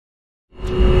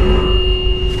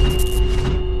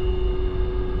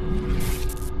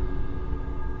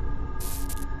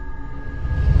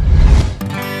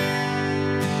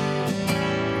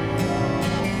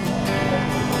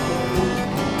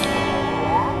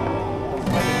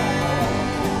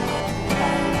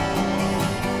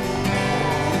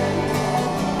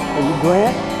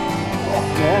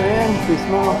too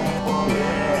small.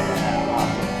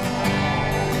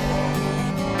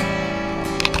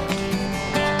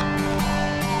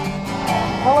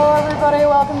 Hello everybody,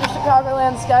 welcome to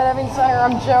Chicagoland Skydiving Center.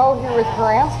 I'm Joe here with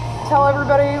Grant. Tell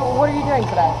everybody, what are you doing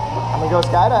today? I'm gonna go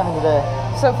skydiving today.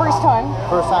 So first time?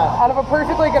 First time. Out of a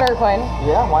perfectly good airplane.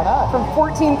 Yeah, why not? From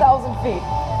 14,000 feet.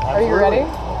 Absolutely. Are you ready?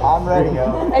 I'm ready.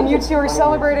 And you two are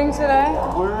celebrating today?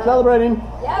 We're celebrating.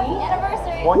 Yeah,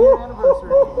 anniversary. 1 year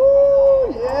anniversary.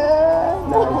 Yeah.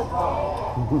 Nice.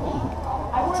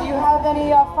 Do you have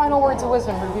any final words of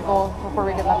wisdom for people before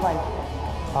we get in that plane?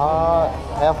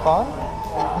 Have fun.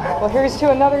 Well, here's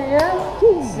to another year.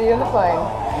 See you in the plane.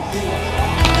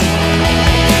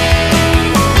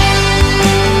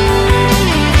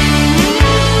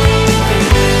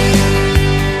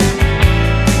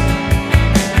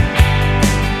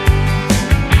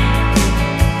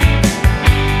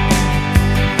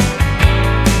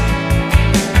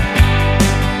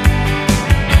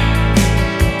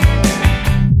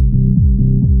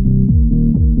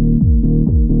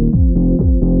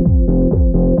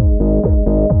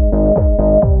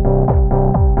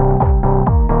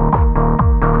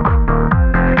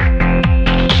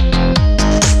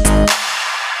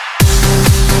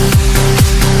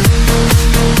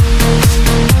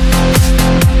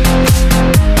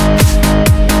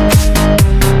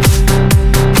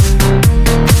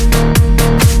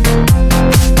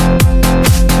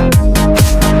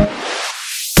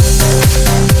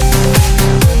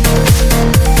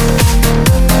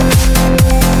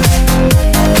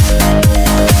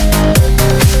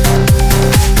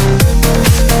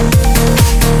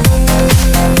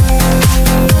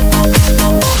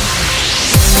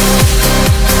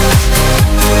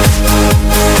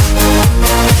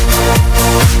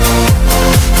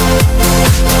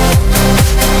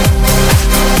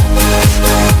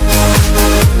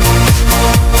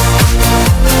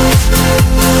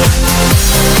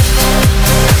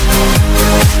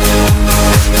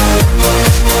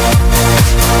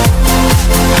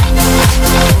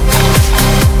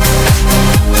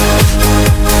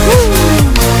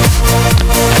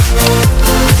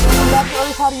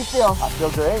 I feel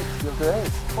great.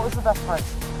 What was the best part?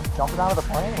 Jumping out of the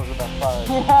plane was the best part.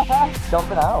 Yeah.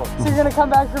 Jumping out. So you're gonna come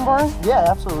back for more?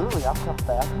 Yeah, absolutely. I'm coming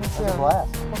back. It's a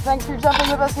blast. Well, thanks for jumping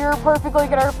with us here.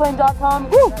 Perfectlygoodairplane.com.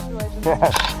 Congratulations.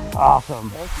 Yes. Awesome.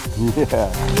 Thank you.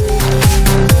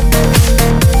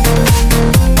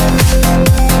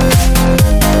 Yeah.